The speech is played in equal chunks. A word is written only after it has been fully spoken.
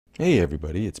Hey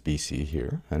everybody, it's BC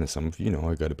here, and as some of you know,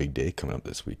 I got a big day coming up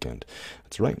this weekend.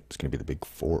 That's right, it's going to be the big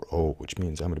 4-0, which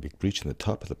means I'm going to be reaching the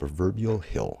top of the proverbial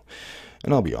hill.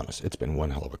 And I'll be honest, it's been one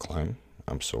hell of a climb.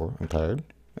 I'm sore, I'm tired,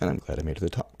 and I'm glad I made it to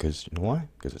the top, because you know why?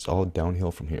 Because it's all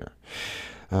downhill from here.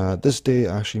 This day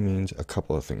actually means a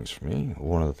couple of things for me.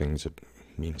 One of the things it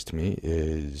means to me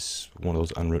is one of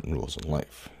those unwritten rules in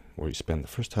life, where you spend the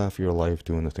first half of your life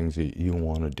doing the things that you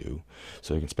want to do,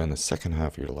 so you can spend the second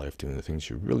half of your life doing the things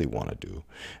you really want to do.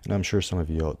 And I'm sure some of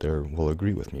you out there will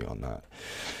agree with me on that.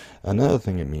 Another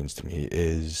thing it means to me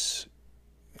is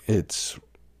it's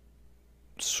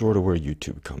sort of where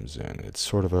YouTube comes in. It's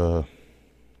sort of a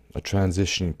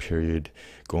transitioning period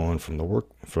going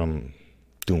from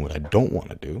doing what I don't want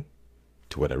to do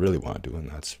to what I really want to do, and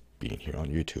that's being here on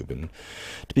YouTube. And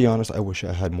to be honest, I wish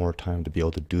I had more time to be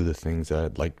able to do the things that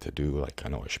I'd like to do. Like, I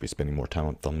know I should be spending more time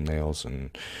on thumbnails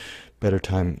and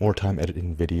more time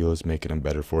editing videos, making them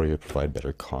better for you, provide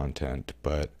better content.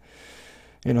 But,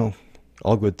 you know,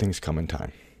 all good things come in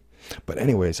time. But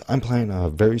anyways, I'm planning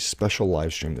a very special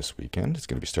live stream this weekend. It's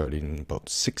going to be starting about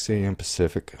 6 a.m.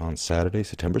 Pacific on Saturday,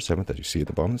 September 7th, as you see at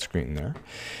the bottom of the screen there.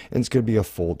 And it's going to be a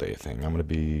full day thing. I'm going to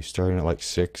be starting at like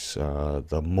 6.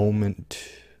 The moment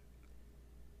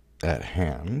at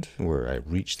hand, where I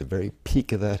reach the very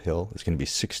peak of that hill, is going to be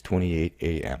 6:28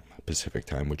 a.m. Pacific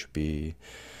time, which would be,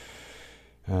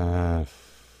 what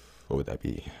would that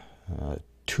be?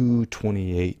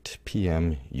 2:28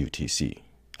 p.m. UTC,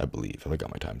 I believe, if I got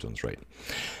my time zones right.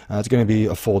 It's going to be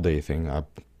a full day thing,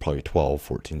 probably 12,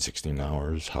 14, 16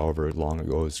 hours, however long it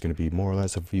goes. It's going to be more or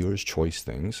less a viewer's choice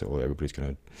thing, so I'm going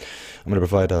to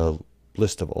provide a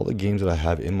list of all the games that I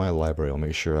have in my library. I'll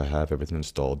make sure I have everything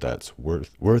installed that's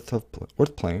worth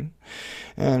playing,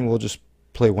 and we'll just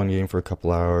play one game for a couple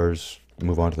hours,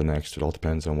 move on to the next. It all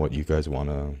depends on what you guys want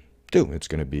to do. It's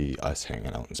going to be us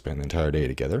hanging out and spend the entire day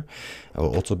together. I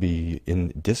will also be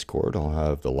in Discord. I'll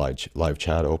have the live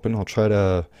chat open. I'm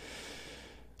going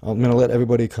to let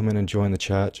everybody come in and join the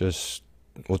chat.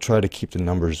 We'll try to keep the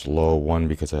numbers low, one,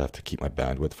 because I have to keep my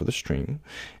bandwidth for the stream,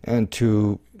 and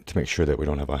two, to make sure that we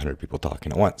don't have 100 people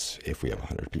talking at once, if we have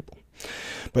 100 people.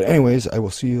 But anyways, I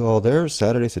will see you all there,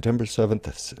 Saturday, September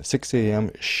 7th, 6 a.m.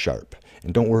 sharp.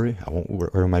 And don't worry, I won't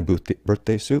wear my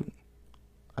birthday suit.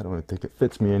 I don't think it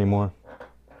fits me anymore.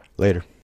 Later.